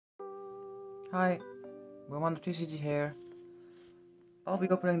Hi, Woman TCG here. I'll be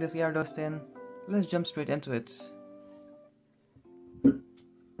opening this Gyarados tin. Let's jump straight into it.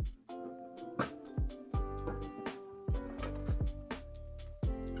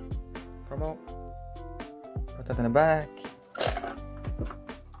 Promo. Put that in the back.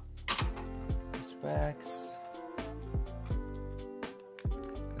 This packs.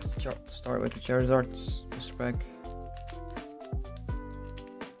 Let's start with the Charizards. This pack.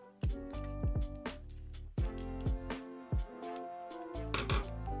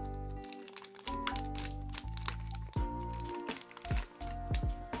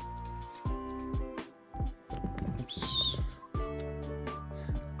 Oops.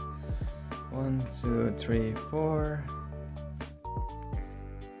 1, 2, 3, 4.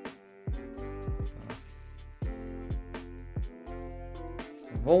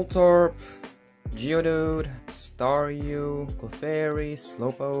 Voltorb, Geodude, Staryu, Clefairy,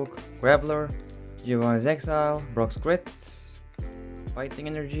 Slowpoke, Graveler, Giovanni's Exile, Brock's Grit, Fighting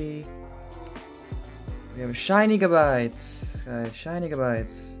Energy. We have a Shiny Gabite, guys, Shiny Gabite.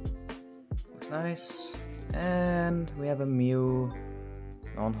 Looks nice. And we have a Mew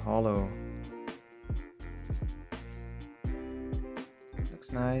non-hollow.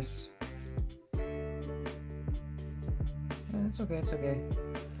 Looks nice. It's okay, it's okay.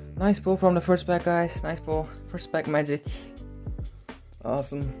 Nice pull from the first pack, guys. Nice pull. First pack magic.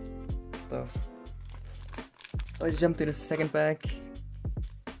 Awesome stuff. Let's jump to the second pack.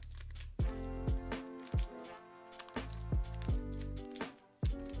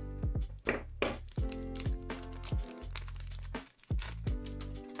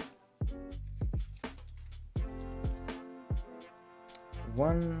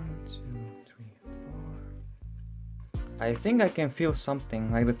 One, two, three, four. I think I can feel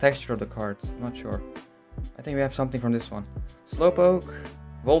something, like the texture of the cards. Not sure. I think we have something from this one. Slowpoke,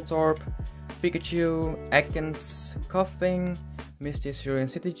 Voltorb, Pikachu, Ekans, Coughing, Misty Syrian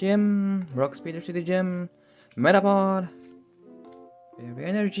City Gym, Rock Speeder City Gym, Metapod, Baby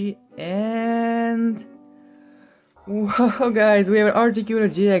Energy, and... Whoa, guys, we have an Articuno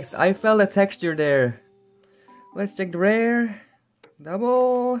GX. I felt the texture there. Let's check the rare.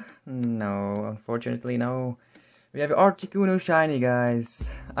 Double? No, unfortunately no. We have Articuno Shiny,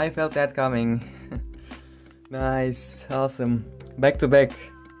 guys. I felt that coming. Nice, awesome. Back to back.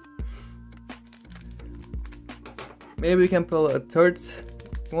 Maybe we can pull a third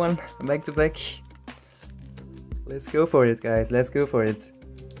one back to back. Let's go for it, guys. Let's go for it.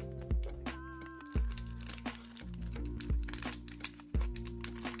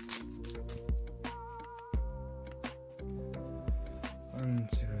 One,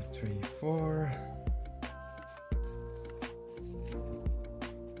 two, three, four.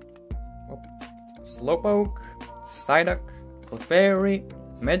 Slowpoke, Psyduck, Clefairy,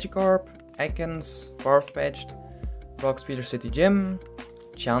 Magikarp, Ekans, Farfetch'd, Rock Speeder City Gym,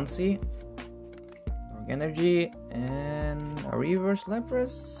 Chansey, Rock Energy, and a Reverse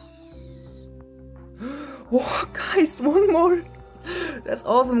Lapras. Oh, guys, one more! That's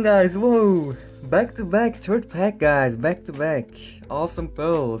awesome, guys! Whoa! Back to back, third pack, guys, back to back. Awesome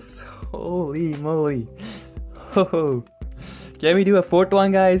pulls. Holy moly! Oh, can we do a fourth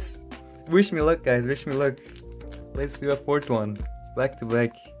one, guys? Wish me luck, guys, wish me luck. Let's do a fourth one. Back to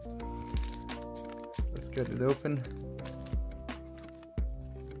back. Let's get it open.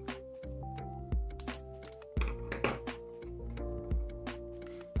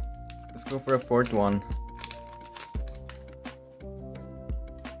 Let's go for a fourth one.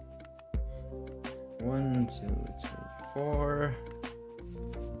 One, two, three, four.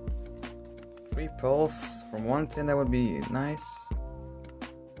 3 pulls from one tin, that would be nice.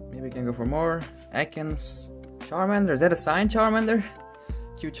 Maybe we can go for more. Ekans, Charmander, is that a sign Charmander?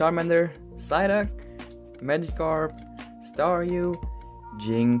 Cute Charmander, Psyduck, Magikarp, Staryu,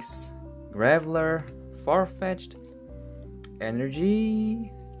 Jinx, Graveler, Farfetch'd, Energy,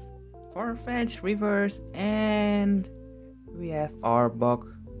 Farfetch'd, Reverse, and we have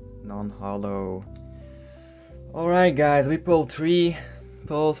Arbok, non-hollow. Alright, guys, we pulled 3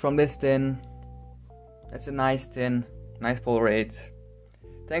 pulls from this tin. That's a nice tin, nice pull rate.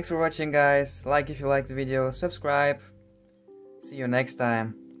 Thanks for watching, guys. Like if you liked the video, subscribe. See you next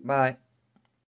time. Bye.